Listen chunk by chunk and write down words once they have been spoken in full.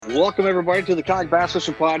Welcome, everybody, to the Kayak Bass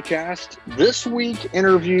Fishing Podcast. This week,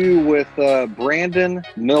 interview with Brandon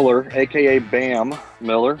Miller, a.k.a. Bam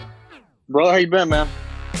Miller. Brother, how you been, man?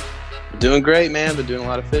 Doing great, man. Been doing a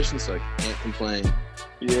lot of fishing, so I can't complain.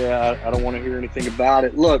 Yeah, I don't want to hear anything about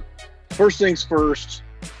it. Look, first things first,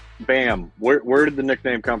 Bam. Where did the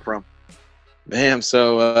nickname come from? Bam.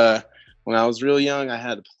 So when I was real young, I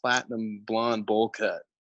had a platinum blonde bowl cut.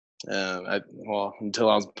 Until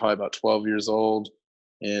I was probably about 12 years old.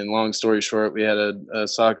 And long story short, we had a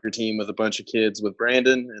soccer team with a bunch of kids with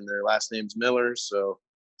Brandon, and their last name's Miller. So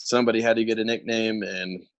somebody had to get a nickname,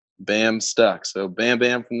 and Bam stuck. So Bam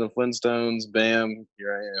Bam from the Flintstones, Bam,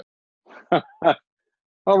 here I am.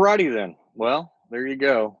 Alrighty then. Well, there you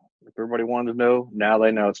go. If everybody wanted to know, now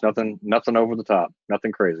they know. It's nothing over the top,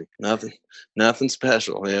 nothing crazy. Nothing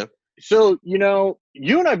special, yeah. So, you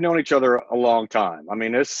and I've known each other a long time. I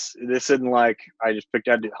mean, this isn't like I just picked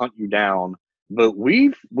out to hunt you down. But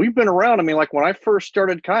we've been around. I mean, like when I first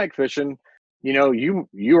started kayak fishing, you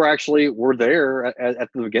were there at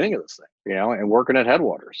the beginning of this thing, and working at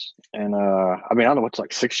Headwaters. And I don't know, what's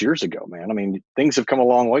like 6 years ago, man. I mean, things have come a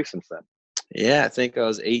long way since then. Yeah, I think I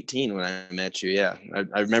was 18 when I met you. Yeah,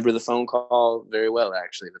 I remember the phone call very well.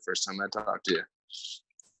 Actually, the first time I talked to you.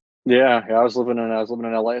 Yeah, I was living in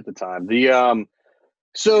LA at the time.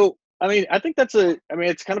 So I think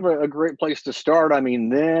it's kind of a great place to start. I mean,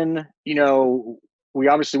 then, we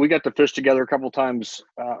got to fish together a couple of times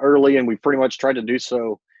early, and we pretty much tried to do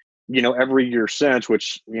so, every year since,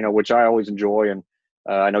 which I always enjoy. And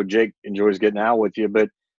I know Jake enjoys getting out with you, but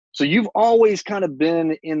so you've always kind of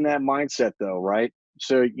been in that mindset though, right?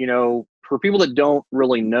 So, for people that don't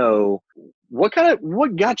really know, what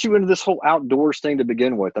got you into this whole outdoors thing to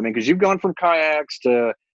begin with? I mean, because you've gone from kayaks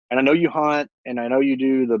to, and I know you hunt, and I know you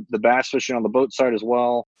do the bass fishing on the boat side as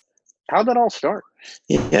well. How'd that all start?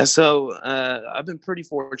 Yeah, so I've been pretty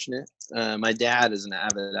fortunate. My dad is an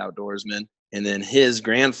avid outdoorsman, and then his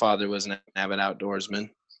grandfather was an avid outdoorsman.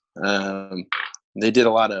 They did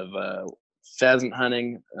a lot of pheasant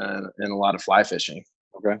hunting and a lot of fly fishing.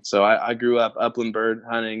 Okay. So I grew up upland bird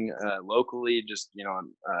hunting locally, just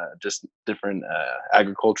just different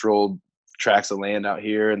agricultural tracts of land out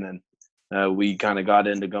here, and then we kind of got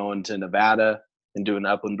into going to Nevada and doing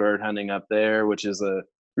upland bird hunting up there, which is a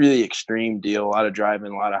really extreme deal. A lot of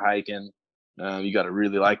driving, a lot of hiking. You got to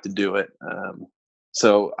really like to do it.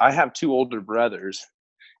 So I have two older brothers,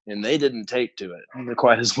 and they didn't take to it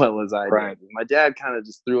quite as well as I Right. did. My dad kind of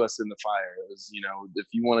just threw us in the fire. It was, if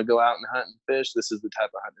you want to go out and hunt and fish, this is the type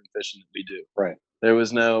of hunting and fishing that we do. Right. There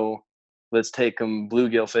was no, let's take them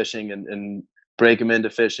bluegill fishing and break them into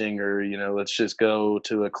fishing, or, let's just go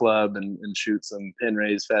to a club and shoot some pin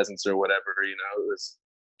raised pheasants or whatever. It was,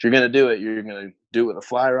 if you're going to do it, you're going to do it with a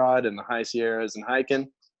fly rod in the high Sierras and hiking,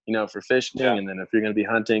 for fishing. Yeah. And then if you're going to be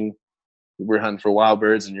hunting, we're hunting for wild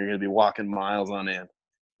birds, and you're going to be walking miles on end.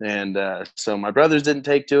 And so my brothers didn't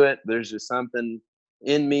take to it. There's just something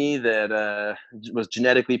in me that was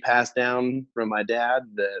genetically passed down from my dad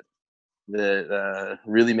that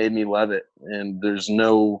really made me love it. And there's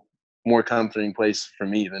no more comforting place for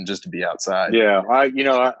me than just to be outside. Yeah, I've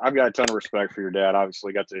got a ton of respect for your dad.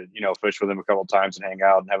 Obviously, got to fish with him a couple of times and hang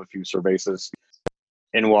out and have a few cervezas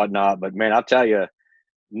and whatnot. But man, I'll tell you,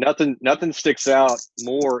 nothing sticks out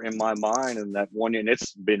more in my mind than that one. And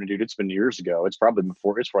it's been years ago. It's probably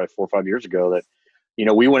 4 or 5 years ago that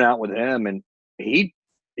we went out with him, and he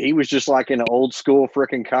was just like in an old school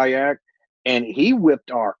freaking kayak, and he whipped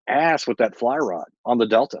our ass with that fly rod on the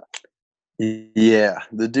Delta. Yeah,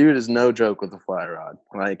 the dude is no joke with the fly rod.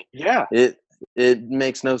 Like, yeah, it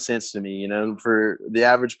makes no sense to me, for the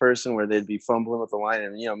average person where they'd be fumbling with the line.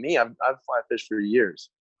 And me, I've fly fished for years,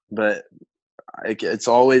 but it's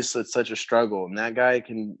such a struggle. And that guy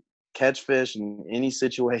can catch fish in any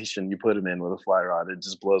situation you put him in with a fly rod. It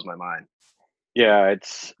just blows my mind. Yeah,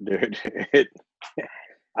 it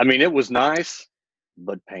was nice,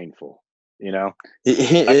 but painful. It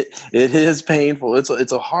is painful.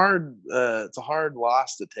 It's a hard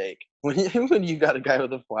loss to take when you got a guy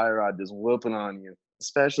with a fly rod just whooping on you,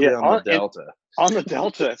 especially on the Delta. On the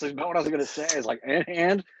Delta, it's about what I was going to say. It's like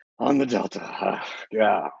and on the Delta.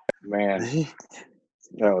 Yeah, man,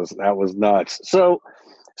 that was nuts. So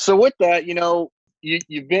with that,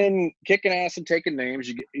 you've been kicking ass and taking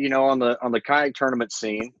names. On the kayak tournament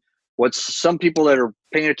scene. What some people that are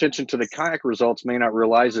paying attention to the kayak results may not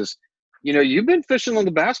realize is, you've been fishing on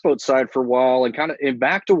the bass boat side for a while and kind of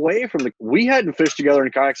backed away from we hadn't fished together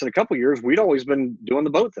in kayaks in a couple of years. We'd always been doing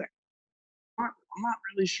the boat thing. I'm not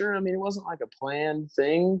really sure. I mean, it wasn't like a planned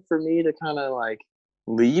thing for me to kind of like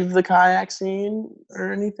leave the kayak scene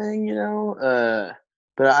or anything,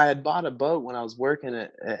 but But I had bought a boat when I was working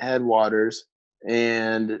at Headwaters,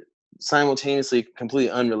 and simultaneously,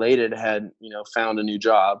 completely unrelated, had found a new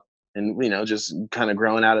job, and just kind of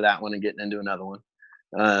growing out of that one and getting into another one.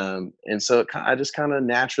 And so I just kind of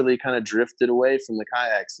naturally kind of drifted away from the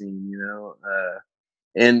kayak scene.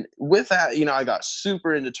 And with that, I got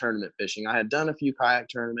super into tournament fishing. I had done a few kayak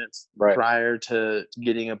tournaments Right. prior to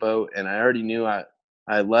getting a boat, and I already knew I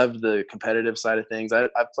loved the competitive side of things.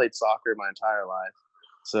 I've played soccer my entire life,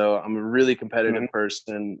 so I'm a really competitive Hmm.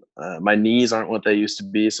 person. My knees aren't what they used to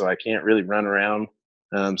be, so I can't really run around.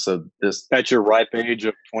 So this At your ripe age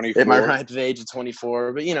of at my 24. ripe age of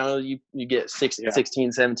 24, but you get Yeah.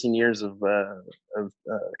 16, 17 years of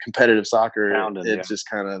competitive soccer. Pounding. It Yeah. just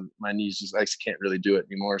kind of, my knees just, I just can't really do it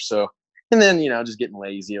anymore. So, and then just getting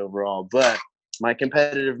lazy overall. But my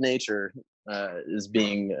competitive nature is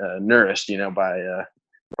being nourished,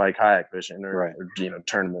 by kayak fishing, Right. or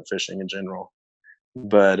tournament fishing in general.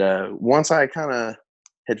 But once I kind of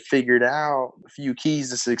had figured out a few keys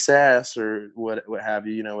to success, or what have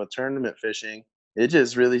you, with tournament fishing, it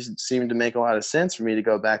just really seemed to make a lot of sense for me to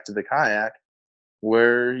go back to the kayak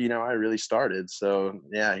where I really started. So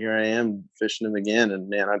yeah, here I am fishing them again, and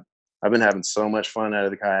man, I've been having so much fun out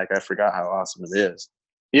of the kayak. I forgot how awesome it is.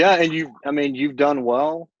 Yeah, and you've done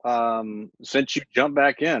well since you jumped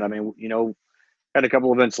back in. I mean, had a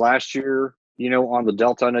couple events last year. On the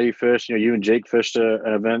Delta, I know you fished. You and Jake fished an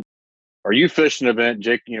event, or you fished an event.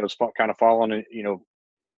 Jake, was kind of following it,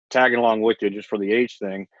 tagging along with you just for the age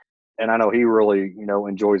thing. And I know he really,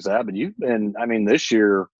 enjoys that. But I mean, this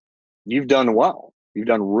year you've done well. You've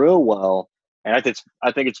done real well, and I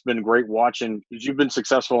think it's been great watching because you've been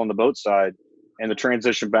successful on the boat side, and the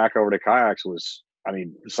transition back over to kayaks was, I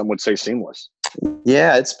mean, some would say seamless.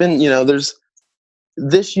 Yeah, it's been there's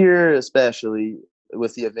this year especially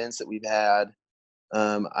with the events that we've had.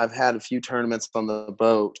 I've had a few tournaments on the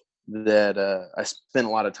boat that I spent a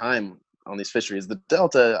lot of time on these fisheries. The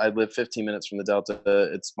Delta, I live 15 minutes from the Delta.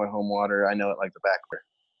 It's my home water. I know it like the back of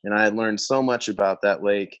and I learned so much about that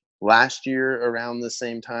lake last year around the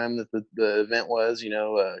same time that the event was,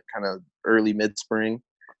 kind of early mid spring,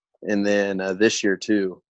 and then this year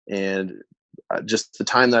too. And just the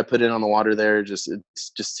time that I put in on the water there, it just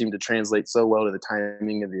seemed to translate so well to the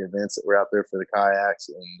timing of the events that were out there for the kayaks.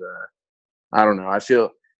 And I don't know. I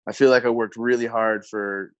feel like I worked really hard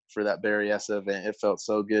for that Berryessa event. It felt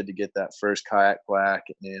so good to get that first kayak plaque,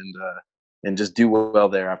 and just do well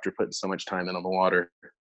there after putting so much time in on the water.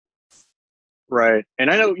 Right. And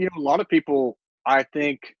I know, a lot of people, I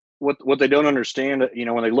think what they don't understand,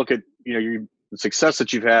 when they look at, the success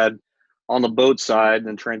that you've had on the boat side and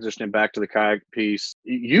then transitioning back to the kayak piece,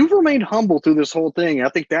 you've remained humble through this whole thing. I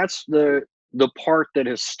think that's the part that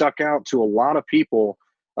has stuck out to a lot of people,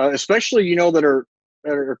 especially, that are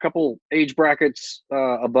a couple age brackets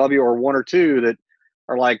above you, or one or two, that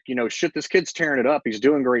are like, shit, this kid's tearing it up. He's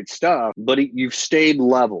doing great stuff, but you've stayed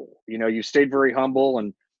level. You stayed very humble,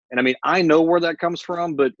 and I mean, I know where that comes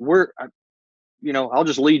from, but I'll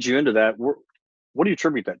just lead you into that. What do you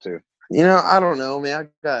attribute that to? I don't know, man.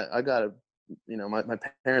 I got a, my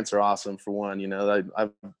parents are awesome for one.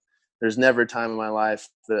 There's never a time in my life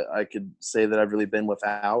that I could say that I've really been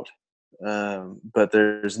without. But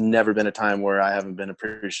there's never been a time where I haven't been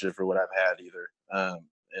appreciative for what I've had either.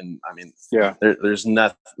 And I mean, Yeah.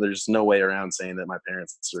 there's no way around saying that my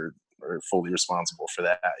parents are fully responsible for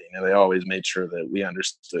that. They always made sure that we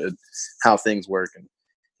understood how things work,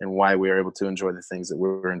 and why we are able to enjoy the things that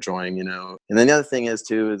we're enjoying. And then the other thing is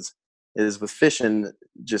too is with fishing,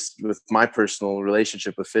 just with my personal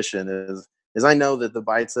relationship with fishing, is I know that the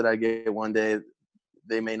bites that I get one day,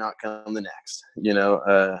 they may not come the next.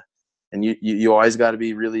 And you always got to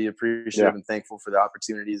be really Yeah. appreciative and thankful for the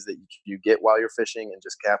opportunities that you get while you're fishing, and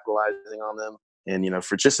just capitalizing on them. And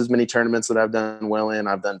for just as many tournaments that I've done well in,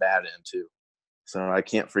 I've done bad in too. So I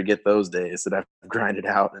can't forget those days that I've grinded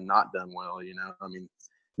out and not done well. I mean,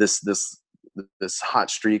 this hot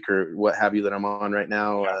streak or what have you that I'm on right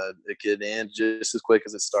now, Yeah. it could end just as quick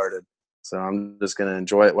as it started. So I'm just going to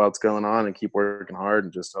enjoy it while it's going on, and keep working hard,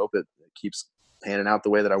 and just hope it keeps panning out the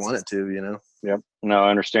way that I want it to. Yep. No, I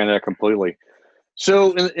understand that completely.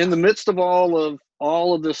 So in the midst of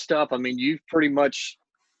all of this stuff, I mean, you've pretty much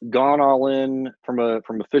gone all in from a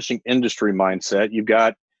fishing industry mindset. You've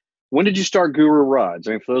got When did you start Guru Rods?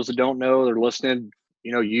 I mean, for those that don't know, they're listening.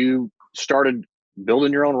 You started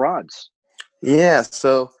building your own rods. Yeah.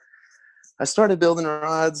 So I started building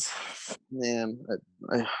rods, man,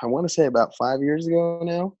 I want to say about 5 years ago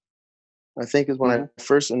now. I think is when I Hmm.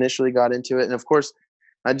 first initially got into it. And of course,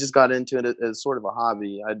 I just got into it as sort of a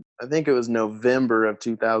hobby. I think it was November of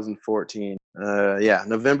 2014. Yeah,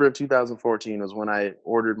 November of 2014 was when I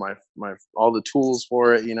ordered my all the tools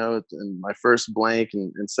for it, and my first blank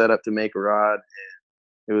and set up to make a rod.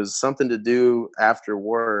 It was something to do after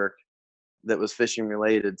work that was fishing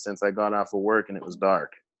related since I got off of work and it was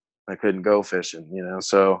dark. I couldn't go fishing.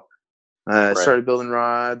 So I Right. started building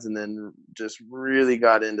rods and then just really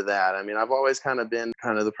got into that. I mean, I've always kind of been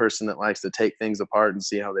kind of the person that likes to take things apart and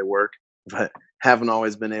see how they work, but haven't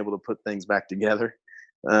always been able to put things back together.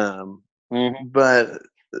 Um, Hmm. but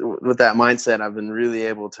with that mindset, I've been really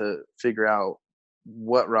able to figure out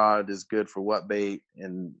what rod is good for what bait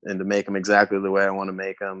and to make them exactly the way I want to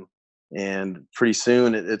make them. And pretty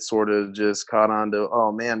soon it sort of just caught on to,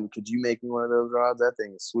 oh man, could you make me one of those rods? That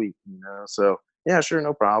thing is sweet. So yeah, sure,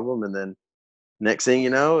 no problem. And then next thing you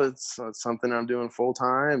know, it's something I'm doing full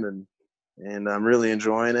time, and I'm really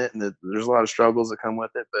enjoying it. And there's a lot of struggles that come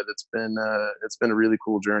with it, but it's been a really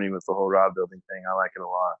cool journey with the whole rod building thing. I like it a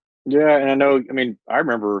lot. Yeah, and I know. I mean, I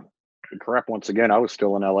remember. Crap. Once again, I was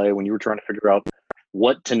still in LA when you were trying to figure out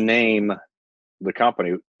what to name the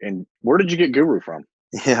company. And where did you get Guru from?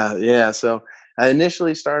 Yeah, yeah. So I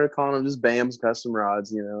initially started calling them just Bam's Custom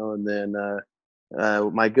Rods, and then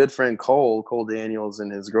my good friend Cole Daniels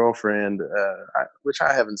and his girlfriend, which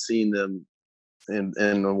I haven't seen them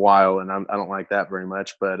in a while, and I don't like that very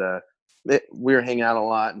much. But we were hanging out a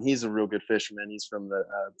lot, and he's a real good fisherman. He's from the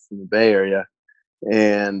Bay Area,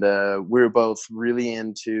 and we were both really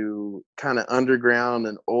into kind of underground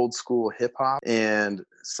and old school hip hop. And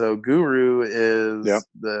so Guru Yep. is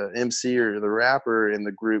the MC or the rapper in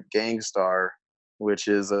the group Gangstar, which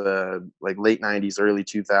is a like late '90s, early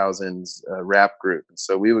 2000s rap group. And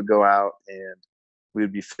so we would go out and we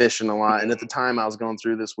would be fishing a lot. And at the time, I was going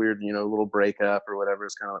through this weird, little breakup or whatever.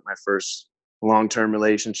 It's kind of like my first long-term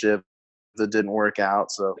relationship that didn't work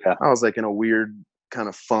out. So Yeah. I was like in a weird kind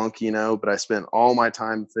of funk. But I spent all my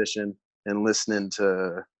time fishing and listening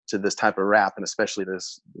to this type of rap, and especially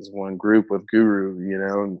this one group with Guru.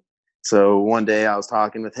 And so one day I was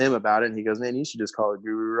talking with him about it, and he goes, "Man, you should just call it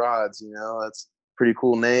Guru Rods. That's a pretty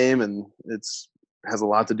cool name, and it's has a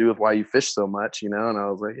lot to do with why you fish so much. And I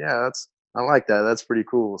was like, "Yeah, I like that. That's pretty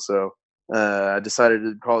cool." So I decided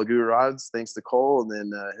to call it Guru Rods thanks to Cole, and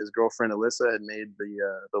then his girlfriend Alyssa had made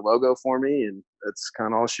the logo for me, and that's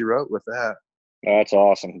kind of all she wrote with that. That's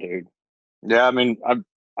awesome, dude. Yeah, I mean,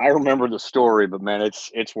 I remember the story, but man,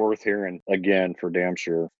 it's worth hearing again for damn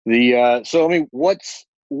sure. The so I mean, what's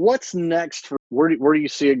next for where do you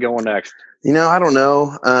see it going next? I don't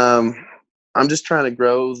know. I'm just trying to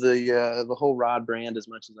grow the whole rod brand as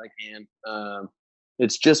much as I can.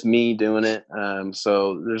 It's just me doing it,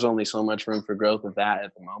 so there's only so much room for growth with that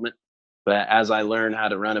at the moment. But as I learn how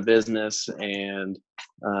to run a business and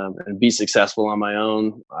be successful on my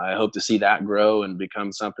own, I hope to see that grow and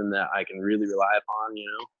become something that I can really rely upon,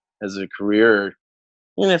 as a career.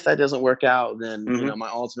 And if that doesn't work out, then Hmm. my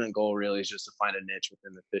ultimate goal really is just to find a niche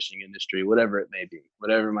within the fishing industry, whatever it may be.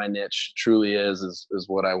 Whatever my niche truly is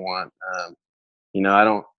what I want.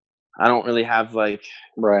 I don't really have like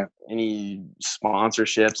Right. any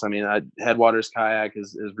sponsorships. I mean, Headwaters Kayak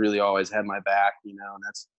has really always had my back. And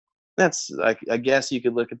that's I guess you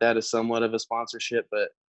could look at that as somewhat of a sponsorship, but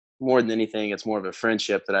more than anything, it's more of a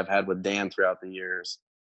friendship that I've had with Dan throughout the years.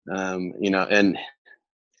 And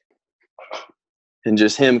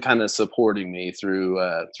just him kind of supporting me through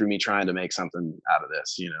me trying to make something out of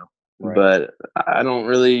this. Right. But I don't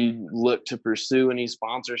really look to pursue any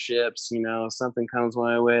sponsorships. If something comes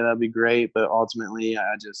my way, that'd be great, but ultimately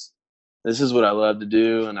I just this is what I love to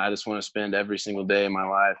do, and I just want to spend every single day of my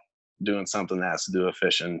life doing something that has to do with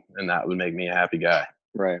fishing, and that would make me a happy guy.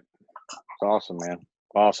 Right. It's awesome, man.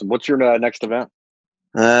 Awesome. What's your next event?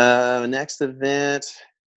 Next event,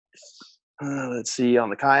 let's see, on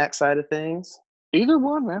the kayak side of things. Either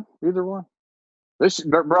one, man. Either one.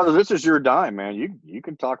 Brother, this is your dime, man. You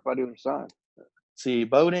can talk about either side. See,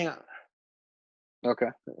 boating. Okay.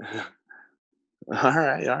 All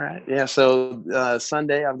right, all right. Yeah, so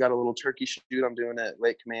Sunday I've got a little turkey shoot I'm doing at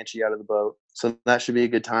Lake Comanche out of the boat. So that should be a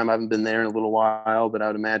good time. I haven't been there in a little while, but I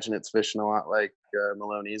would imagine it's fishing a lot like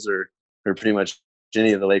Maloney's or pretty much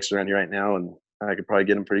any of the lakes around here right now. And I could probably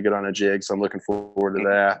get them pretty good on a jig. So I'm looking forward to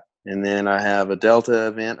Mhm. that. And then I have a Delta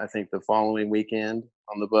event, I think the following weekend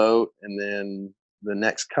on the boat. And then the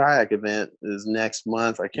next kayak event is next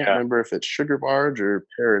month. I can't Yeah. remember if it's Sugar Barge or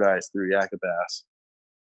Paradise through Yakubass.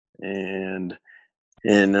 And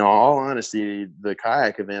in all honesty, the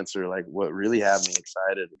kayak events are like what really have me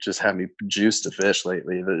excited. Just have me juiced to fish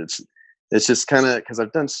lately. That it's just kind of because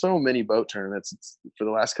I've done so many boat tournaments. For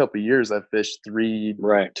the last couple of years, I've fished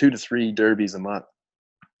Right. 2 to 3 derbies a month,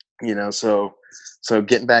 So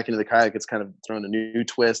getting back into the kayak, it's kind of thrown a new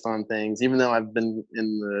twist on things. Even though I've been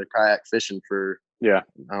in the kayak fishing for, Yeah.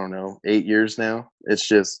 I don't know, 8 years now, it's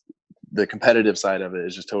just the competitive side of it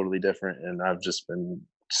is just totally different, and I've just been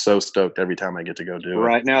so stoked every time I get to go do it.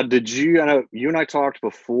 Right now, did you? I know you and I talked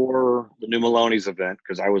before the New Maloney's event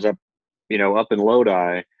because I was up, up in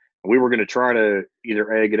Lodi. We were going to try to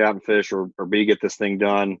either A, get out and fish, or B, get this thing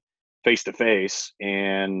done face to face,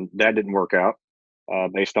 and that didn't work out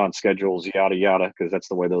based on schedules, yada yada, because that's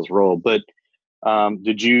the way those roll. But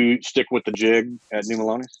did you stick with the jig at New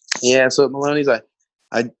Maloney's? Yeah, so at Maloney's, I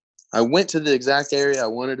I went to the exact area I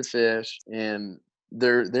wanted to fish, and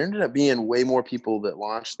there ended up being way more people that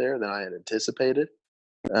launched there than I had anticipated.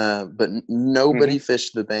 But Hmm. nobody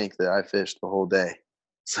fished the bank that I fished the whole day,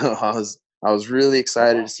 so I was really Oh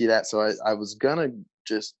excited to wow. see that. So I was gonna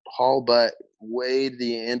just haul butt way to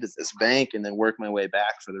the end of this bank and then work my way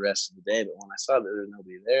back for the rest of the day. But when I saw that there was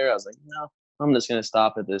nobody there, I was like, no, I'm just gonna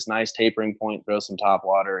stop at this nice tapering point, throw some top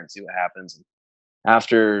water, and see what happens. And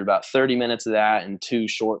after about 30 minutes of that and two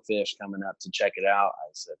short fish coming up to check it out, I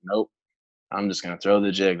said, nope, I'm just going to throw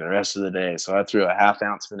the jig the rest of the day. So I threw a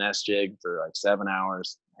half-ounce finesse jig for like 7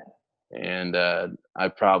 hours. And I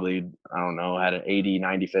probably, I don't know, had an 80,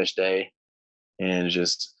 90 fish day, and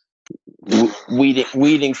just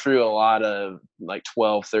weeding through a lot of like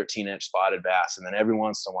 12, 13-inch spotted bass. And then every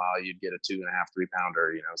once in a while you'd get a 2.5, 3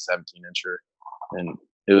 pounder, 17-incher. And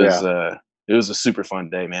it was, Yeah. uh, it was a super fun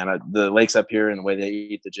day, man. The lakes up here and the way they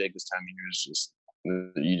eat the jig this time of year is just,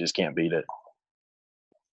 you just can't beat it.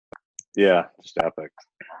 Yeah. Just epic.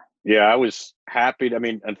 Yeah, I was happy. I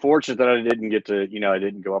mean, unfortunate that I didn't get to, I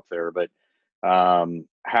didn't go up there, but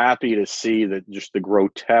happy to see that just the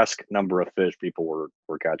grotesque number of fish people were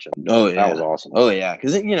catching. Oh That was yeah. awesome. Oh yeah.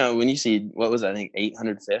 Cause when you see, what was it, I think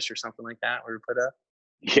 800 fish or something like that were put up,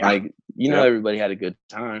 Yeah. like, Yep. everybody had a good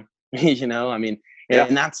time, I mean, Yeah.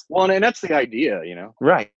 and that's Well, and that's the idea.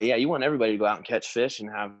 right. Yeah. You want everybody to go out and catch fish and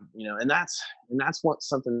have, and that's what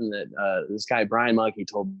something that this guy, Brian Mugg,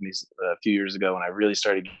 told me a few years ago when I really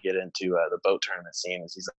started to get into the boat tournament scene.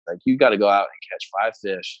 Is he's like, you got to go out and catch 5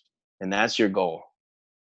 fish, and that's your goal.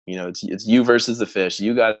 It's you versus the fish.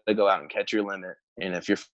 You got to go out and catch your limit. And if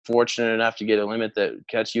you're fortunate enough to get a limit that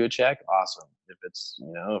catch you a check, awesome. If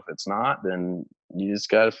it's not, then you just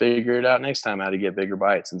got to figure it out next time how to get bigger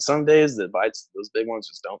bites. And some days the bites, those big ones,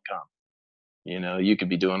 just don't come. You could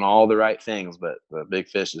be doing all the right things, but the big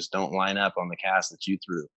fish just don't line up on the cast that you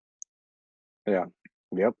threw. Yeah.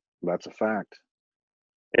 Yep. That's a fact.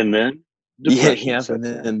 And then Yeah, depression yeah, and sets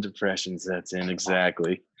in. then depression sets in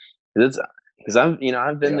exactly. It's because I've been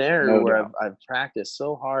Yeah. there No where I've doubt. I've practiced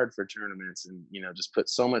so hard for tournaments and just put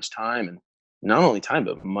so much time and not only time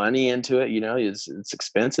but money into it. It's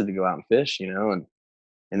expensive to go out and fish. And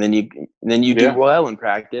then you do Yeah. well in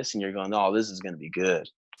practice and you're going, oh, this is going to be good.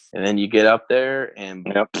 And then you get up there and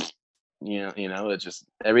Yep. it's just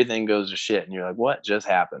everything goes to shit and you're like, what just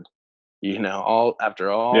happened? All after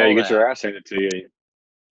Yeah. You all get that, your ass handed to you.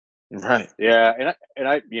 right? Yeah, and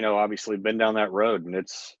I, obviously been down that road, and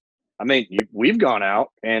I mean, we've gone out,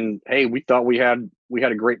 and hey, we thought we had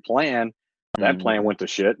a great plan. That plan Hmm. went to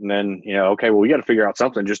shit, and then okay, well, we got to figure out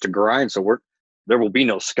something just to grind, so there will be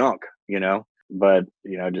no skunk, But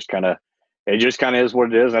it just kind of is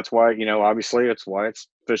what it is. That's why obviously it's why it's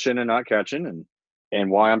fishing and not catching,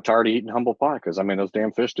 and why I'm tired of eating humble pie because I mean those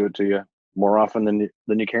damn fish do it to you more often than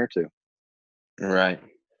you care to. Right.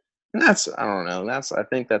 And that's I don't know. I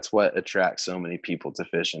think that's what attracts so many people to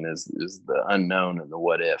fishing is the unknown and the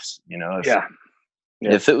what ifs. If Yeah.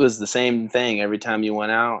 Yep. if it was the same thing every time you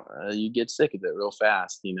went out, you get sick of it real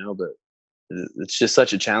fast. But it's just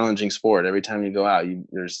such a challenging sport. Every time you go out,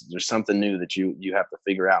 there's something new that you have to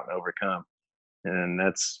figure out and overcome. And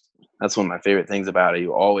that's one of my favorite things about it.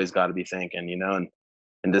 You always got to be thinking,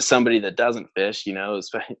 and to somebody that doesn't fish,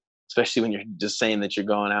 especially when you're just saying that you're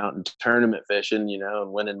going out and tournament fishing,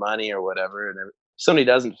 and winning money or whatever, and if somebody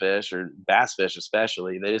doesn't fish or bass fish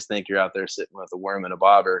especially, they just think you're out there sitting with a worm and a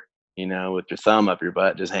bobber, with your thumb up your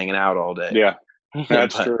butt, just hanging out all day. Yeah,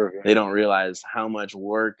 that's But true. they don't realize how much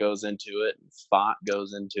work goes into it and thought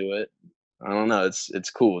goes into it. I don't know. It's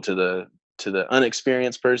cool to the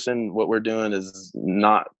unexperienced person. What we're doing is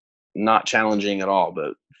not challenging at all,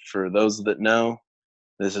 but for those that know,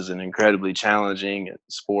 this is an incredibly challenging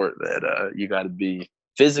sport that you got to be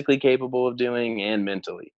physically capable of doing and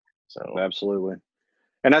mentally. So Absolutely.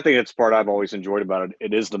 And I think it's part I've always enjoyed about it.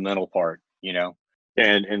 It is the mental part,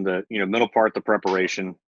 and in the mental part, the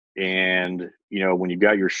preparation, and when you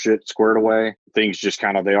got your shit squared away, things just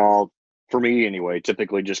kind of they all, for me anyway,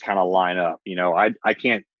 typically just kind of line up. I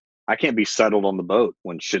can't be settled on the boat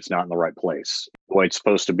when shit's not in the right place. the way it's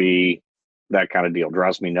supposed to be. That kind of deal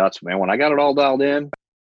drives me nuts, man. When I got it all dialed in,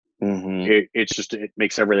 Mm-hmm. it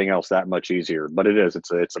makes everything else that much easier. But it's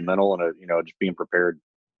a mental and a just being prepared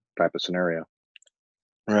type of scenario.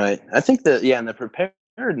 Right. I think that, yeah, and the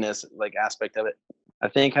preparedness like aspect of it, I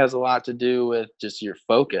think has a lot to do with just your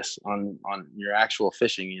focus on your actual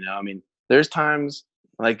fishing. I mean, there's times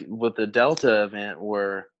like with the Delta event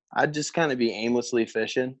where I'd just kind of be aimlessly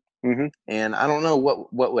fishing, Hmm. and I don't know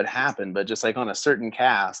what would happen, but just like on a certain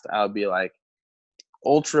cast, I would be like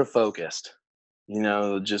ultra focused.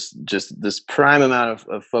 Just this prime amount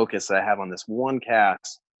of focus that I have on this one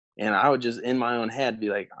cast, and I would just in my own head be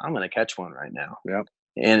like, I'm gonna catch one right now, Yeah.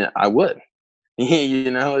 and I would.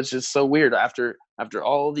 It's just so weird. After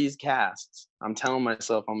all these casts, I'm telling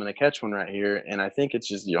myself I'm gonna catch one right here, and I think it's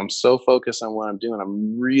just I'm so focused on what I'm doing.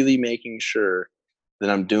 I'm really making sure that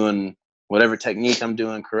I'm doing whatever technique I'm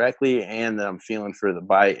doing correctly, and that I'm feeling for the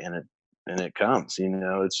bite, and it comes.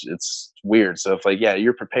 It's weird. So if like yeah,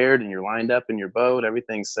 you're prepared and you're lined up in your boat,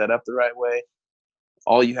 everything's set up the right way.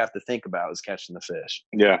 All you have to think about is catching the fish,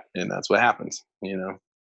 Yeah. and that's what happens.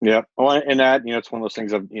 Yeah. Well, and that it's one of those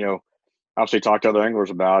things I've obviously talked to other anglers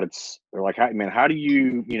about. They're like, man, how do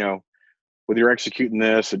you whether you're executing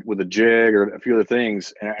this with a jig or a few other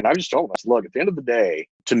things. And I just told them, I said, look, at the end of the day,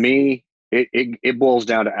 to me, it boils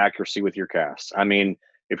down to accuracy with your casts. I mean,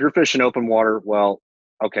 if you're fishing open water, well,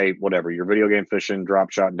 okay, whatever. You're video game fishing,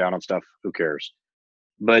 drop shot and down on stuff, who cares?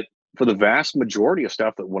 But for the vast majority of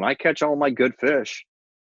stuff that when I catch all my good fish,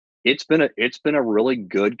 it's been a really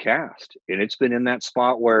good cast. And it's been in that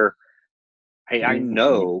spot where, hey, I Mhm.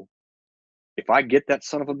 know if I get that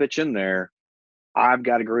son of a bitch in there, I've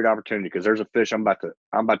got a great opportunity because there's a fish I'm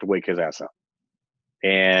about to wake his ass up.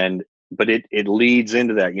 And but it leads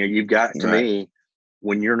into that. You've got to Right. me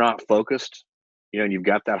when you're not focused, and you've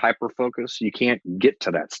got that hyper focus, you can't get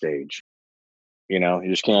to that stage. You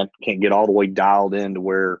just can't get all the way dialed in to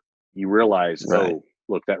where you realize, Right. oh,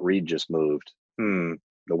 look, that reed just moved.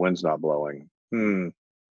 The wind's not blowing.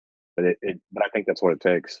 But I think that's what it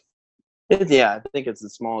takes. Yeah, I think it's the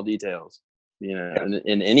small details, Yeah.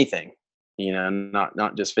 in anything,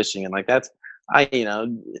 not just fishing. And like that's,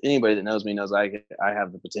 anybody that knows me knows I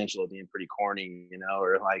have the potential of being pretty corny,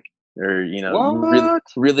 or really, What?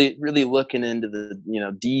 really, really looking into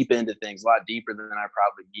the, deep into things, a lot deeper than I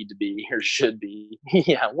probably need to be or should be.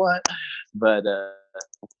 Yeah, what? But,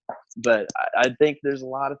 I think there's a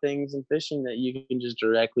lot of things in fishing that you can just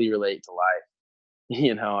directly relate to life. I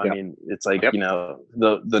Yeah. mean, it's like, Yep.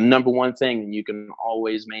 the number one thing you can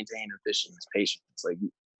always maintain in fishing is patience. Like,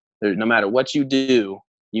 no matter what you do,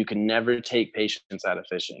 you can never take patience out of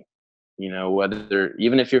fishing. Whether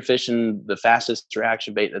even if you're fishing the fastest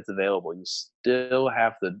reaction bait that's available, you still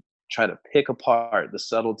have to try to pick apart the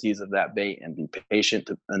subtleties of that bait and be patient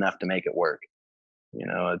enough to make it work.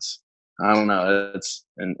 It's I don't know. It's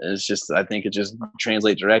just I think it just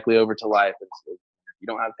translates directly over to life. If you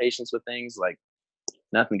don't have patience with things, like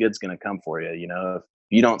nothing good's going to come for you. If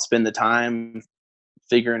you don't spend the time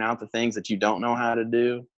figuring out the things that you don't know how to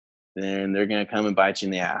do, then they're going to come and bite you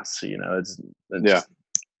in the ass. Yeah. It's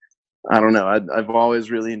I don't know. I've always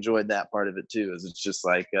really enjoyed that part of it too. Is it's just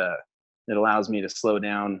like it allows me to slow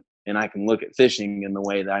down and I can look at fishing in the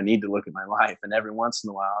way that I need to look at my life. And every once in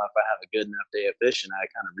a while, if I have a good enough day of fishing, I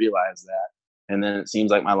kind of realize that. And then it seems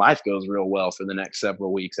like my life goes real well for the next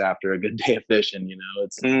several weeks after a good day of fishing.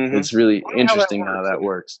 It's really Funny how that interesting how works, that isn't it?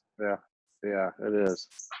 works. Yeah. Yeah, it is.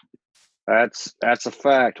 That's a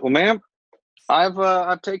fact. Well, ma'am,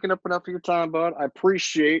 I've taken up enough of your time, bud. I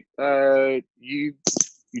appreciate you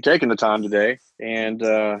taking the time today, and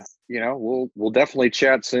we'll definitely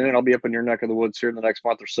chat soon. I'll be up in your neck of the woods here in the next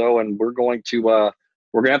month or so, and we're gonna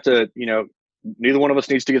have to neither one of us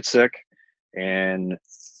needs to get sick, and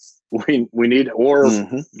we need or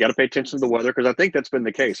Hmm. got to pay attention to the weather because I think that's been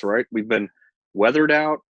the case, right? We've been weathered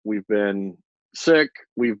out, we've been sick,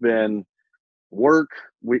 we've been work.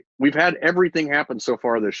 We've had everything happen so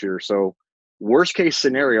far this year. So worst case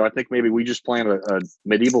scenario, I think maybe we just plan a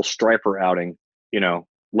medieval striper outing,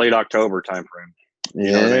 late October time frame.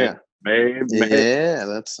 You know what I mean? Yeah. Maybe.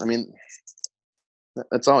 Yeah. I mean,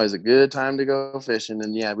 that's always a good time to go fishing.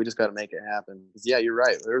 And yeah, we just got to make it happen. 'Cause, yeah, you're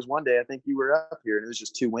right. There was one day I think you were up here and it was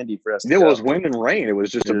just too windy for us to It was go. wind and rain. It was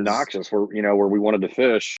just It was, obnoxious where we wanted to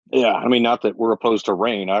fish. Yeah, I mean, not that we're opposed to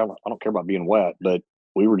rain. I don't care about being wet, but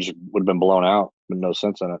we would have been blown out. Been no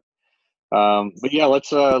sense in it. But yeah, let's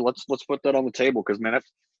put that on the table because man,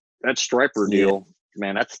 that striper yeah, deal,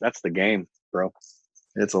 man, that's the game, bro.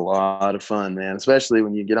 it's a lot of fun, man. Especially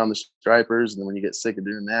when you get on the stripers and then when you get sick of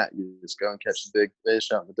doing that, you just go and catch the big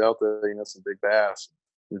fish out in the Delta, some big bass.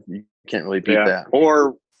 You can't really beat Yeah. that.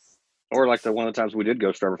 Or like the one of the times we did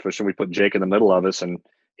go stripper fishing, we put Jake in the middle of us, and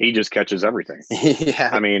he just catches everything. Yeah,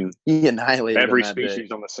 I mean, he annihilated him every that day.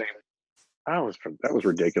 species on the same. That was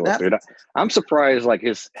ridiculous, That dude. I'm surprised like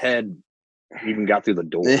his head even got through the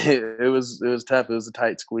door. it was tough. It was a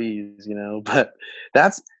tight squeeze, But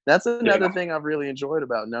that's another Yeah, thing I've really enjoyed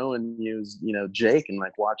about knowing you is Jake and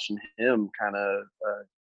like watching him kind of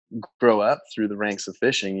grow up through the ranks of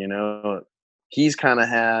fishing. He's kind of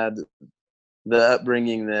had the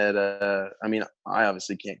upbringing that I mean, I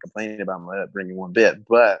obviously can't complain about my upbringing one bit,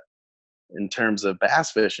 but in terms of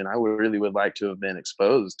bass fishing, I really would like to have been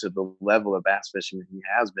exposed to the level of bass fishing that he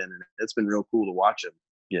has been, and it's been real cool to watch him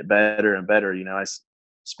get better and better.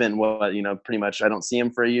 Spend pretty much I don't see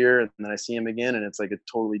him for a year, and then I see him again, and it's like a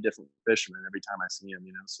totally different fisherman every time I see him.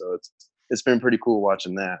 So it's been pretty cool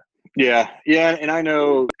watching that. yeah, yeah. And I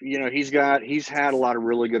know, he's had a lot of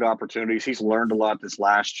really good opportunities. He's learned a lot this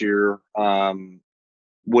last year,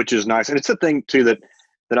 which is nice. And it's a thing too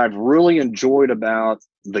that I've really enjoyed about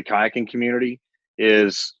the kayaking community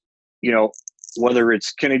is, you know, whether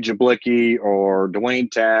it's Kenny Jablicki or Dwayne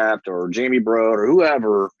Taft or Jamie Broad or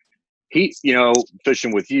whoever,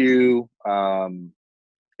 fishing with you,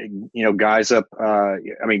 guys up. I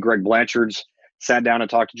mean, Greg Blanchard's sat down and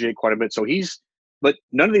talked to Jake quite a bit. But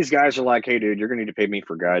none of these guys are like, hey, dude, you're going to need to pay me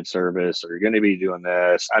for guide service or you're going to be doing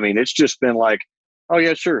this. I mean, it's just been like, oh,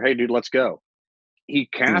 yeah, sure. Hey, dude, let's go. He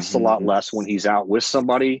casts a lot Hmm. less when he's out with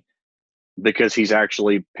somebody because he's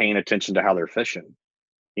actually paying attention to how they're fishing,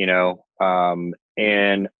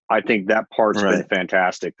 and I think that part's been Right.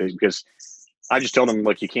 fantastic because I just told him,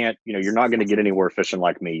 look, you can't, you're not going to get anywhere fishing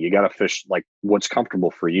like me. You got to fish like what's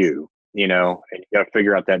comfortable for you, and you got to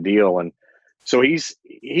figure out that deal. And so he's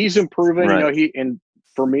improving, Right. and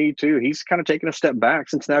for me too, he's kind of taken a step back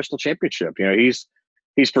since national championship.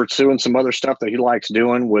 He's pursuing some other stuff that he likes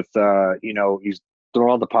doing with, he's doing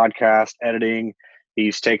all the podcast editing.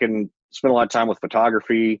 He's spent a lot of time with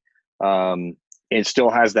photography, and still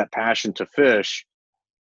has that passion to fish,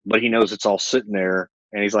 but he knows it's all sitting there.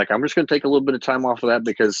 And he's like, I'm just going to take a little bit of time off of that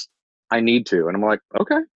because I need to. And I'm like,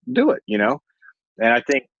 okay, do it. And I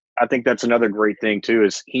think that's another great thing too,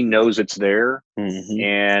 is he knows it's there. Hmm.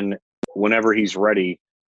 And whenever he's ready,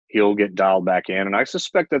 he'll get dialed back in. And I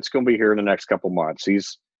suspect that's going to be here in the next couple months.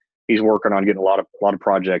 He's working on getting a lot of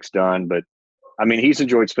projects done, but I mean, he's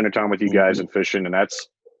enjoyed spending time with you guys Hmm. and fishing. And that's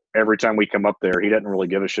every time we come up there, he doesn't really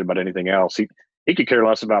give a shit about anything else. He could care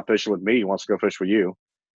less about fishing with me. He wants to go fish with you.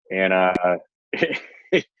 And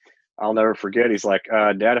I'll never forget. He's like,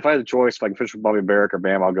 Dad, if I had the choice, if I can fish with Bobby Barrick or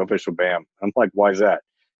Bam, I'll go fish with Bam. I'm like, why is that?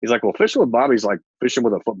 He's like, well, fishing with Bobby's like fishing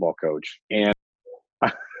with a football coach. And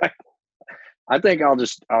I think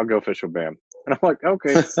I'll go fish with Bam. And I'm like,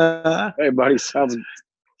 okay, hey, buddy,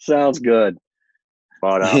 sounds good.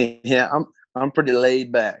 But Yeah, I'm pretty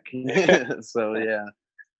laid back. So yeah.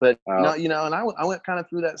 But uh, and I went kind of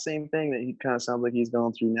through that same thing that he kind of sounds like he's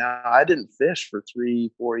going through now. I didn't fish for 3-4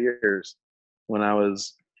 years when I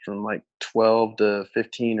was from like 12 to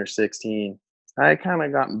 15 or 16. I kind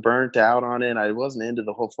of gotten burnt out on it. I wasn't into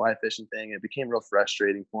the whole fly fishing thing. It became real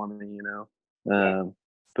frustrating for me. yeah,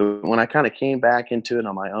 But when I kind of came back into it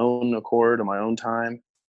on my own accord, on my own time,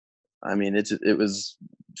 I mean, it was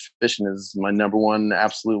fishing is my number one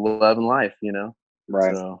absolute love in life.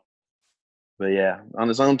 right. So, but yeah, on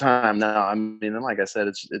his own time now. I mean, and like I said,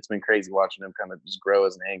 it's been crazy watching him kind of just grow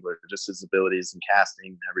as an angler, just his abilities and casting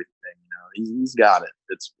and everything. He's got it.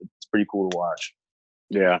 It's pretty cool to watch.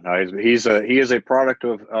 Yeah, no, he is a product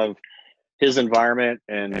of his environment,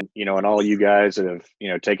 and and all you guys that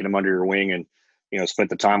have taken him under your wing and spent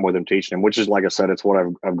the time with him teaching him, which is, like I said, it's what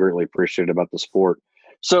I've greatly appreciated about the sport.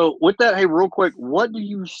 So with that, hey, real quick, what do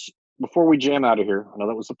you before we jam out of here? I know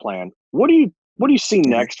that was the plan. What do you see Mhm.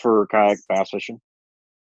 next for kayak bass fishing?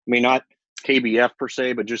 I mean, not KBF per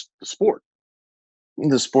se, but just the sport.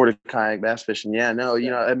 The sport of kayak bass fishing. Yeah, no,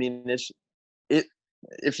 Yeah, I mean, it.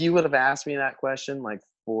 If you would have asked me that question like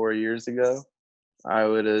 4 years ago, I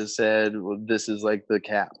would have said, well, this is like the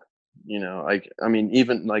cap. Like I mean,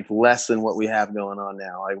 even like less than what we have going on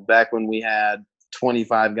now. Like back when we had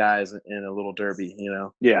 25 guys in a little derby.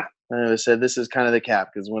 yeah, I would have said this is kind of the cap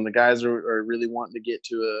because when the guys are really wanting to get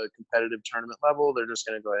to a competitive tournament level, they're just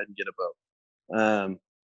going to go ahead and get a boat.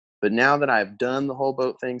 But now that I've done the whole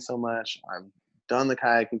boat thing so much, I've done the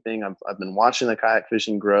kayaking thing. I've been watching the kayak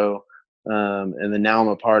fishing grow, and then now I'm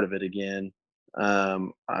a part of it again.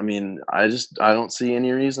 I mean, I don't see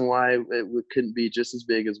any reason why couldn't be just as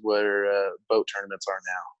big as where boat tournaments are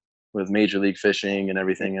now, with Major League Fishing and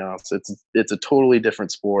everything else. It's a totally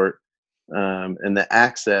different sport, and the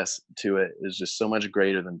access to it is just so much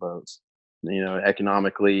greater than boats.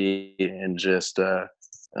 Economically and just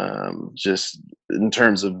just in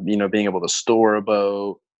terms of, being able to store a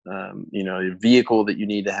boat, your vehicle that you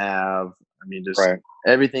need to have. I mean, just Right.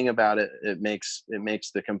 everything about it. It makes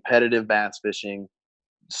the competitive bass fishing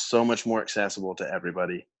so much more accessible to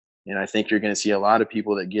everybody. And I think you're going to see a lot of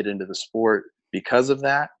people that get into the sport because of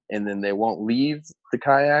that, and then they won't leave the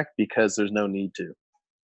kayak because there's no need to.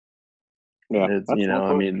 Yeah. It's, That's well I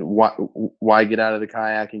put. mean, why get out of the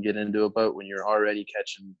kayak and get into a boat when you're already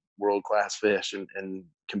catching world class fish and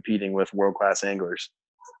competing with world class anglers?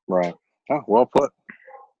 Right. Oh, well put.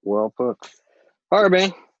 Well put. All right,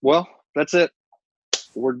 man. Well, that's it.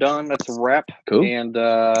 We're done. That's a wrap. Cool. And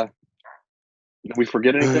did we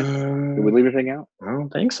forget anything? Did we leave anything out? I don't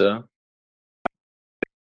think so.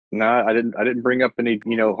 No, I didn't. I didn't bring up any,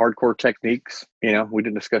 hardcore techniques. We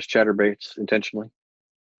didn't discuss chatterbaits intentionally.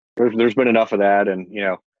 There's been enough of that, and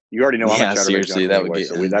you already know I'm a Yeah, chatterbait seriously, junkie that would anyway, get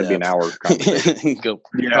so in that'd be an depth. hour conversation.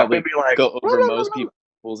 Probably It'd be like, go over most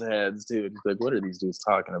people's heads too. Just like, what are these dudes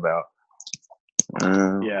talking about?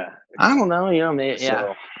 yeah. I don't know. Maybe,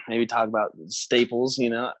 So maybe talk about staples.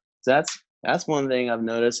 That's one thing I've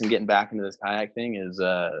noticed in getting back into this kayak thing is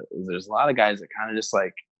there's a lot of guys that kind of just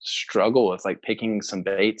like struggle with like picking some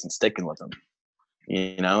baits and sticking with them.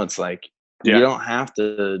 It's like you yeah, don't have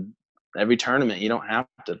to every tournament. You don't have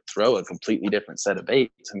to throw a completely different set of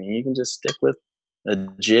baits. I mean, you can just stick with a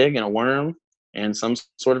jig and a worm and some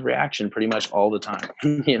sort of reaction pretty much all the time.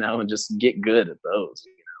 And just get good at those.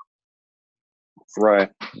 right.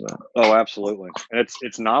 So, Oh, absolutely. And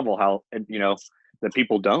it's novel how that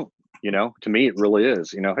people don't. To me, it really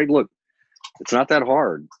is. Hey, look, it's not that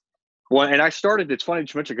hard. Well, and I started. It's funny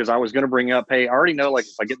to mention because I was going to bring up. Hey, I already know. Like,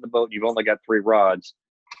 if I get in the boat, you've only got 3 rods.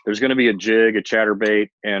 There's going to be a jig, a chatterbait,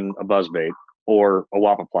 and a buzzbait, or a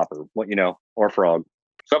whopper plopper. Or frog,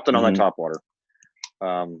 something on that top water.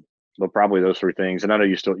 But probably those 3 things. And I know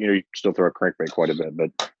you still throw a crankbait quite a bit,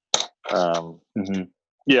 but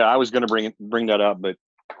yeah, I was going to bring that up, but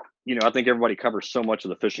I think everybody covers so much of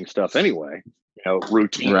the fishing stuff anyway.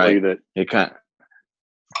 Routinely right. that It kind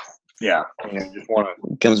yeah, just want to.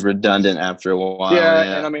 of becomes redundant after a while. Yeah,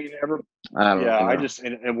 Yeah. and I mean, I don't yeah, I know. just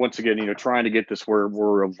and once again, trying to get this where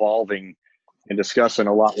we're evolving and discussing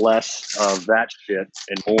a lot less of that shit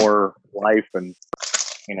and more life and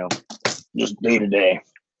just day to day.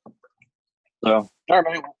 So, all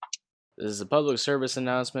right, man. This is a public service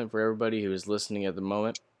announcement for everybody who is listening at the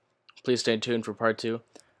moment. Please stay tuned for part 2.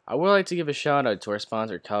 I would like to give a shout out to our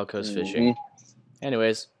sponsor, Calico's Fishing.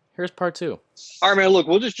 Anyways, here's part 2. All right, man. Look,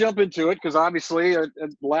 we'll just jump into it because obviously,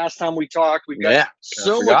 last time we talked, we've got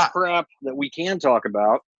so much crap that we can talk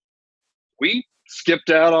about. We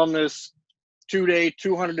skipped out on this 2-day,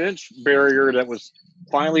 200-inch barrier that was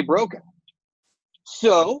finally broken.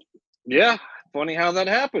 So, yeah, funny how that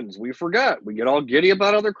happens. We forgot. We get all giddy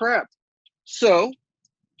about other crap. So,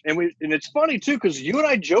 and it's funny too because you and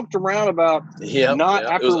I joked around about after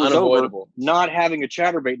it was over, not having a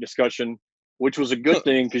chatterbait discussion, which was a good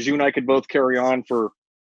thing because you and I could both carry on for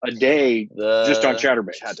a day just on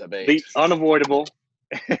chatterbaits. The unavoidable.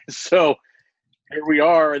 So here we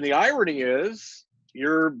are, and the irony is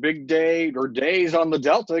your big day or days on the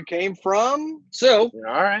Delta came from. So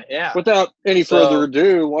all right, yeah. Without any further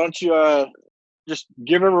ado, why don't you just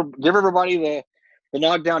give everybody the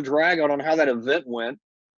knockdown drag out on how that event went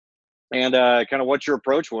and kind of what your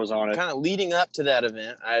approach was on it. Kind of leading up to that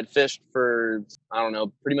event, I had fished for, I don't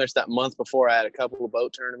know, pretty much that month before. I had a couple of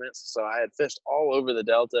boat tournaments. So I had fished all over the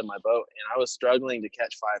Delta in my boat, and I was struggling to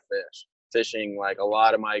catch 5 fish, fishing like a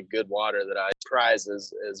lot of my good water that I prize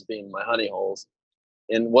as being my honey holes,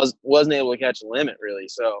 and wasn't able to catch a limit really.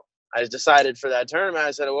 So I decided for that tournament,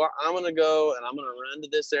 I said, well, I'm going to go and I'm going to run to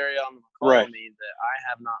this area on the colony that I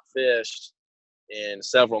have not fished in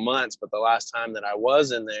several months. But the last time that I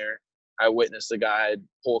was in there, I witnessed a guy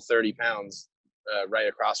pull 30 pounds right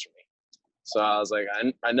across from me. So I was like,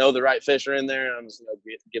 I know the right fish are in there, and I'm just going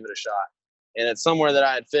to give it a shot. And it's somewhere that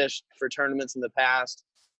I had fished for tournaments in the past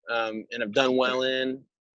and have done well in,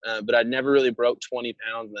 but I'd never really broke 20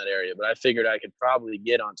 pounds in that area. But I figured I could probably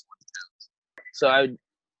get on 20 pounds. So I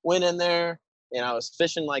went in there, and I was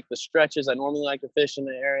fishing like the stretches I normally like to fish in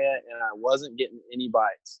the area, and I wasn't getting any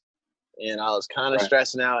bites. And I was kind of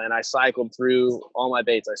stressing out, and I cycled through all my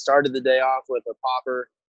baits. I started the day off with a popper,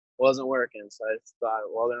 wasn't working. So I thought,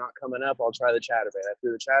 well, they're not coming up. I'll try the chatterbait. I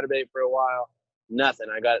threw the chatterbait for a while, nothing.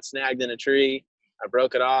 I got it snagged in a tree. I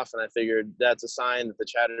broke it off, and I figured that's a sign that the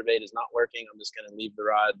chatterbait is not working. I'm just going to leave the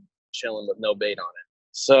rod chilling with no bait on it.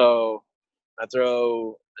 So I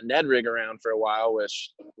throw a Ned rig around for a while,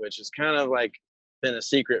 which is kind of like been a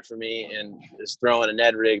secret for me, and is throwing a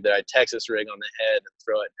Ned rig that I Texas rig on the head and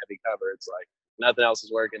throw it in heavy cover. It's like nothing else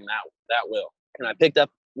is working. That will. And I picked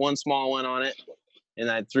up one small one on it, and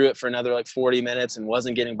I threw it for another like 40 minutes and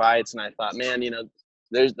wasn't getting bites. And I thought, man,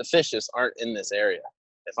 there's the fish just aren't in this area.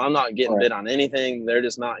 If I'm not getting bit on anything, they're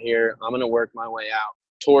just not here. I'm going to work my way out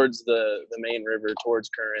towards the main river, towards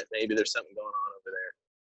current. Maybe there's something going on over there.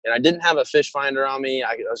 And I didn't have a fish finder on me.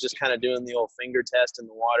 I was just kind of doing the old finger test in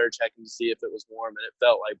the water, checking to see if it was warm, and it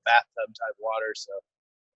felt like bathtub type water. So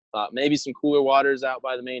thought maybe some cooler waters out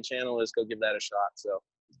by the main channel. Let's go give that a shot. So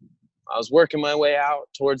I was working my way out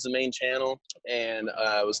towards the main channel, and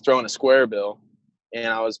I was throwing a square bill, and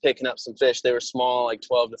I was picking up some fish. They were small, like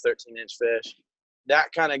 12 to 13 inch fish.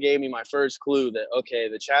 That kind of gave me my first clue that, okay,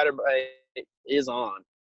 the chatterbait is on.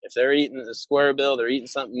 If they're eating the square bill, they're eating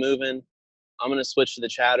something moving, I'm going to switch to the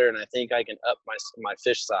chatter, and I think I can up my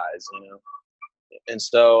fish size, And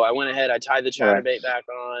so I went ahead, I tied the chatterbait back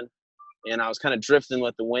on, and I was kind of drifting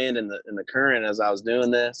with the wind and the current as I was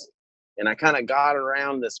doing this. And I kind of got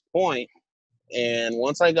around this point, and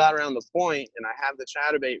once I got around the point and I have the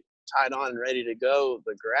chatterbait tied on and ready to go,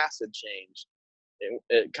 the grass had changed.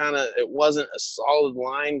 It wasn't a solid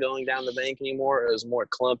line going down the bank anymore. It was more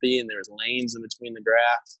clumpy, and there was lanes in between the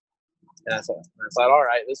grass. And I thought, all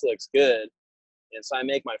right, this looks good. And so I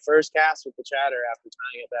make my first cast with the chatter after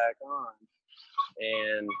tying it back on,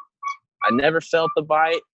 and I never felt the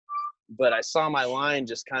bite, but I saw my line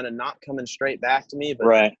just kind of not coming straight back to me,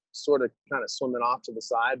 but sort of kind of swimming off to the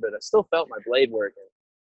side, but I still felt my blade working.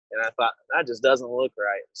 And I thought, that just doesn't look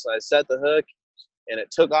right. So I set the hook, and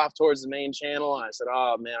it took off towards the main channel, and I said,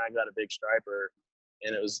 oh man, I got a big striper.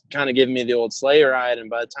 And it was kind of giving me the old sleigh ride, and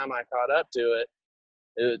by the time I caught up to it,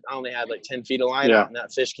 I only had like 10 feet of line out, and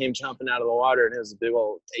that fish came jumping out of the water, and it was a big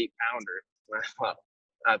old 8-pounder. And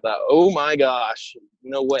I thought, oh my gosh,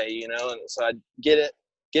 no way, And so I get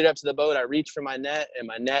up to the boat, I reach for my net, and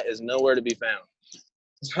my net is nowhere to be found.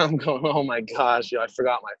 So I'm going, oh my gosh, I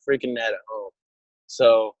forgot my freaking net at home.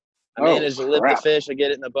 So I managed to lift the fish. I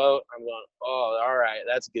get it in the boat. I'm going, oh, all right,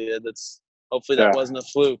 that's good. Hopefully that wasn't a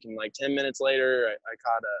fluke. And like 10 minutes later, I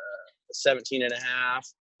caught a 17 and a half,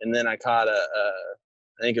 and then I caught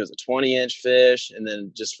I think it was a 20-inch fish. And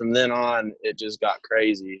then just from then on, it just got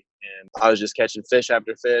crazy. And I was just catching fish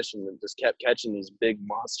after fish, and just kept catching these big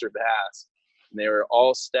monster bass. And they were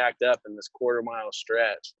all stacked up in this quarter-mile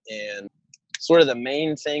stretch. And sort of the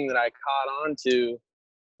main thing that I caught on to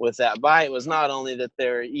with that bite was not only that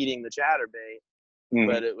they're eating the chatterbait,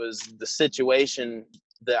 but it was the situation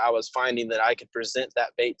that I was finding that I could present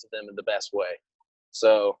that bait to them in the best way.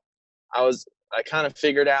 So I kind of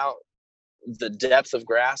figured out the depth of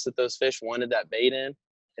grass that those fish wanted that bait in,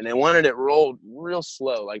 and they wanted it rolled real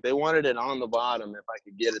slow. Like they wanted it on the bottom if I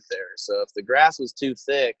could get it there. So if the grass was too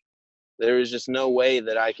thick, there was just no way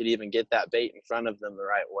that I could even get that bait in front of them the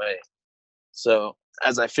right way. So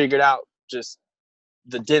as I figured out just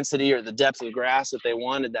the density or the depth of grass that they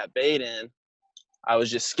wanted that bait in, I was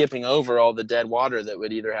just skipping over all the dead water that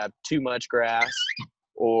would either have too much grass,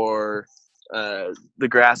 or the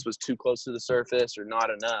grass was too close to the surface, or not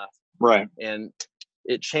enough. Right. And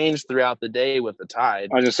it changed throughout the day with the tide.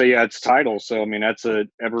 I was just say, it's tidal. So, I mean, that's a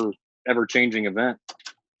ever changing event.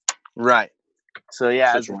 Right. So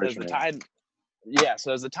as the tide,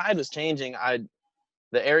 so as the tide was changing,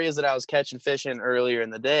 the areas that I was catching fish in earlier in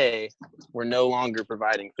the day were no longer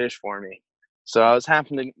providing fish for me. So I was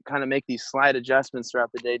having to kind of make these slight adjustments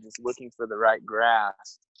throughout the day, just looking for the right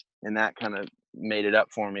grass, and that kind of made it up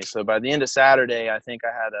for me. So by the end of Saturday, I think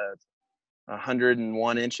I had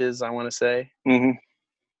 101 inches, I want to say.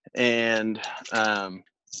 And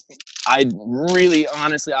I really,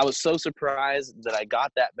 honestly, I was so surprised that I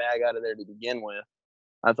got that bag out of there to begin with.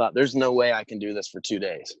 I thought, there's no way I can do this for 2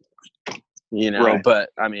 days, but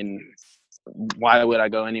I mean, why would I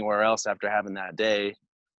go anywhere else after having that day?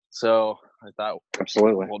 So I thought,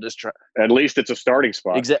 absolutely, we'll just try. At least it's a starting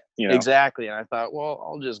spot. Exactly. And I thought, well,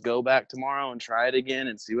 I'll just go back tomorrow and try it again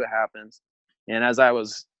and see what happens. And as I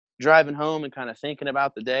was driving home and kind of thinking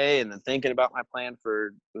about the day, and then thinking about my plan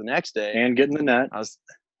for the next day, and getting the net,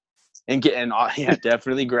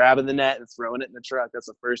 definitely grabbing the net and throwing it in the truck. That's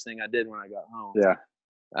the first thing I did when I got home.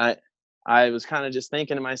 Yeah. I was kind of just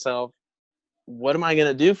thinking to myself, what am I going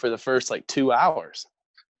to do for the first 2 hours?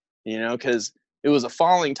 Because it was a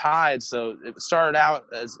falling tide. So it started out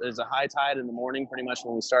as a high tide in the morning, pretty much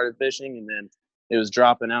when we started fishing, and then it was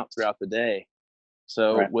dropping out throughout the day.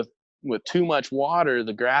 So with too much water,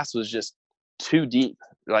 the grass was just too deep,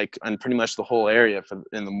 in pretty much the whole area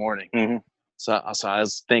in the morning. So I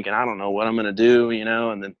was thinking, I don't know what I'm going to do,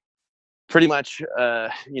 and then pretty much,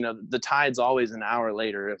 the tide's always an hour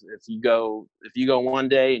later. If you go one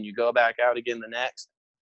day and you go back out again the next,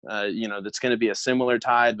 that's going to be a similar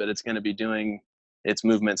tide, but it's going to be doing its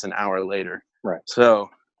movements an hour later. Right. So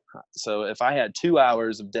So if I had 2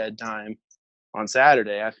 hours of dead time on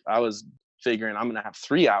Saturday, I was figuring I'm gonna have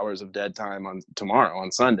 3 hours of dead time on tomorrow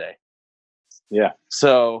on Sunday. Yeah.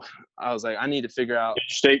 So I was like, I need to figure out.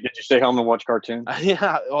 Did you stay home and watch cartoons? Yeah,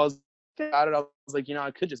 I was like,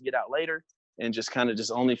 I could just get out later and just kind of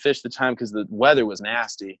just only fish the time because the weather was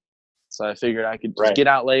nasty. So I figured I could just get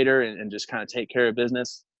out later and just kind of take care of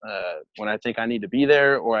business when I think I need to be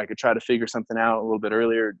there, or I could try to figure something out a little bit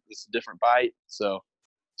earlier. It's a different bite. So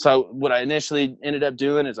what I initially ended up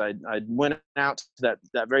doing is I went out to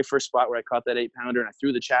that very first spot where I caught that 8-pounder, and I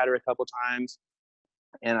threw the chatter a couple times,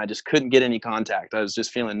 and I just couldn't get any contact. I was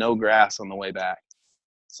just feeling no grass on the way back.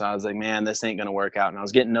 So I was like, man, this ain't going to work out. And I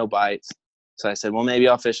was getting no bites. So I said, well, maybe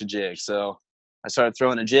I'll fish a jig. So I started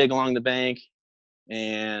throwing a jig along the bank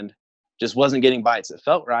and just wasn't getting bites. It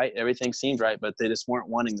felt right. Everything seemed right, but they just weren't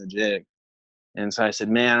wanting the jig. And so I said,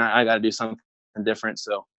 man, I got to do something different.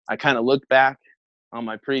 So I kind of looked back on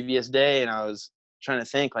my previous day, and I was trying to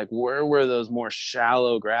think, like, where were those more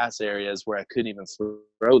shallow grass areas where I couldn't even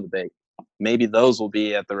throw the bait? Maybe those will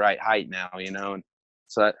be at the right height now, And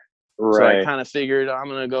so I kind of figured I'm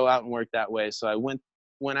going to go out and work that way. So I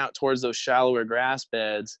went out towards those shallower grass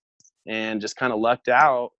beds and just kind of lucked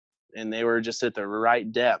out, and they were just at the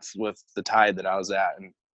right depth with the tide that I was at.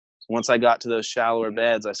 And once I got to those shallower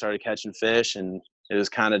beds, I started catching fish, and it was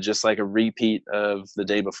kind of just like a repeat of the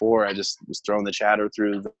day before. I just was throwing the chatter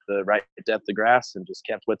through the right depth of grass and just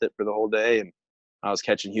kept with it for the whole day. And I was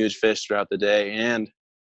catching huge fish throughout the day. And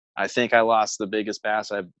I think I lost the biggest bass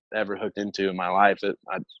I've ever hooked into in my life.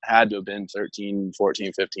 I had to have been 13,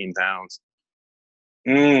 14, 15 pounds.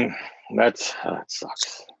 That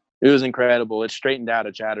sucks. It was incredible. It straightened out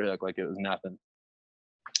a chatter hook like it was nothing.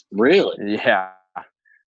 Really? Yeah.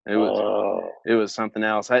 It was something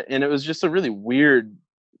else. And it was just a really weird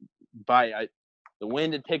bite. The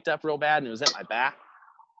wind had picked up real bad, and it was at my back.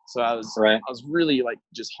 So I was really like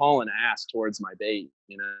just hauling ass towards my bait,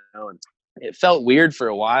 and it felt weird for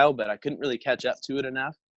a while, but I couldn't really catch up to it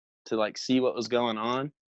enough to like see what was going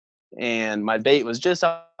on. And my bait was just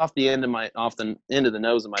off the end of the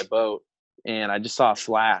nose of my boat, and I just saw a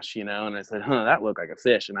flash, and I said, that looked like a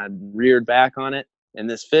fish. And I reared back on it, and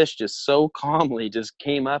this fish just so calmly just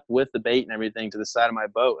came up with the bait and everything to the side of my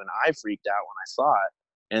boat, and I freaked out when I saw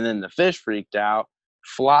it. And then the fish freaked out,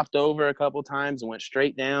 flopped over a couple times and went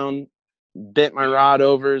straight down, bent my rod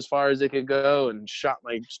over as far as it could go, and shot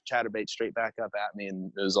my chatterbait straight back up at me, and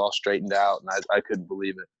it was all straightened out, and I couldn't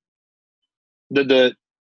believe it.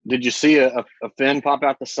 Did you see a fin pop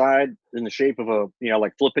out the side in the shape of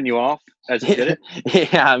like flipping you off as it did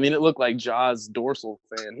it? Yeah, I mean, it looked like Jaws' dorsal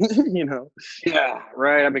fin, Yeah,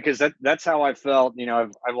 right. I mean, because that's how I felt.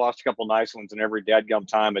 I've lost a couple nice ones, and every dadgum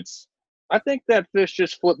time I think that fish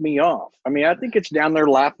just flipped me off. I mean, I think it's down there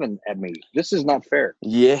laughing at me. This is not fair.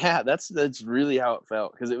 Yeah, that's really how it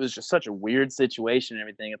felt, because it was just such a weird situation and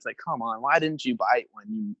everything. It's like, come on, why didn't you bite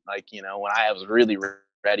when when I was really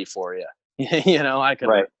ready for you? I could.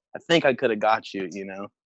 Right. I think I could have got you.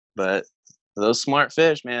 But those smart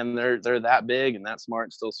fish, man, they're that big and that smart,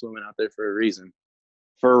 and still swimming out there for a reason.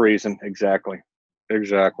 For a reason, exactly.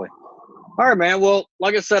 All right, man. Well,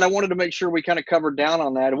 like I said, I wanted to make sure we kind of covered down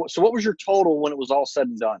on that. So, what was your total when it was all said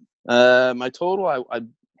and done? My total, I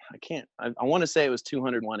want to say it was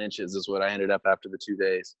 201 inches is what I ended up after the 2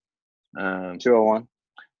 days. 201.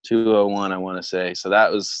 201, I want to say. So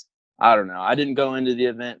that was. I don't know. I didn't go into the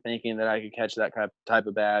event thinking that I could catch that type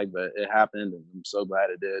of bag, but it happened, and I'm so glad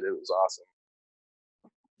it did. It was awesome.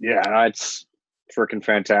 Yeah, it's freaking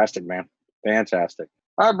fantastic, man. Fantastic.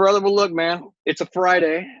 All right, brother. Well, look, man, it's a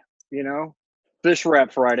Friday, Fish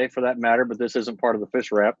Wrap Friday for that matter, but this isn't part of the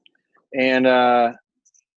Fish Wrap. And I'm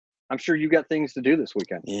sure you got things to do this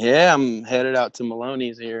weekend. Yeah, I'm headed out to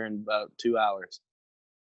Maloney's here in about 2 hours.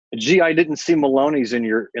 Gee, I didn't see Maloney's in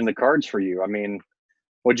the cards for you. I mean,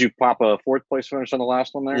 would you pop a fourth place finish on the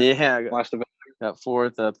last one there? Yeah, last event. Got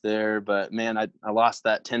fourth up there, but man, I lost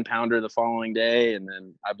that 10-pounder the following day, and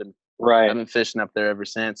then I've been fishing up there ever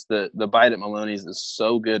since. The bite at Maloney's is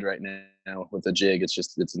so good right now with the jig.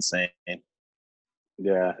 It's insane.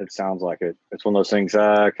 Yeah, it sounds like it. It's one of those things.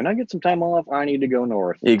 Can I get some time off? I need to go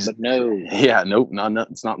north. But no. Yeah, nope.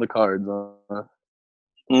 It's not in the cards.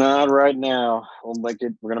 Not right now. We're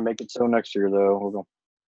gonna make it so next year, though.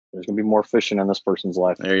 There's going to be more fishing in this person's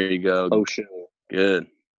life. There you go. Ocean. Good.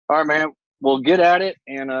 All right, man. We'll get at it.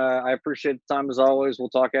 And I appreciate the time as always. We'll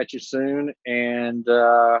talk at you soon. And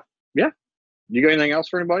yeah. You got anything else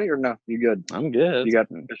for anybody or no? You good? I'm good. You got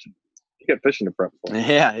fishing to prep for.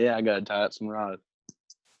 Yeah. I got to tie up some rods.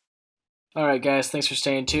 Alright guys, thanks for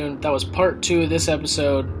staying tuned. That was part 2 of this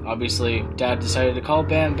episode. Obviously, Dad decided to call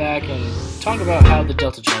Bam back and talk about how the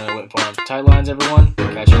Delta Channel went for him. Tight lines, everyone.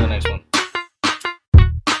 Catch you in the next one.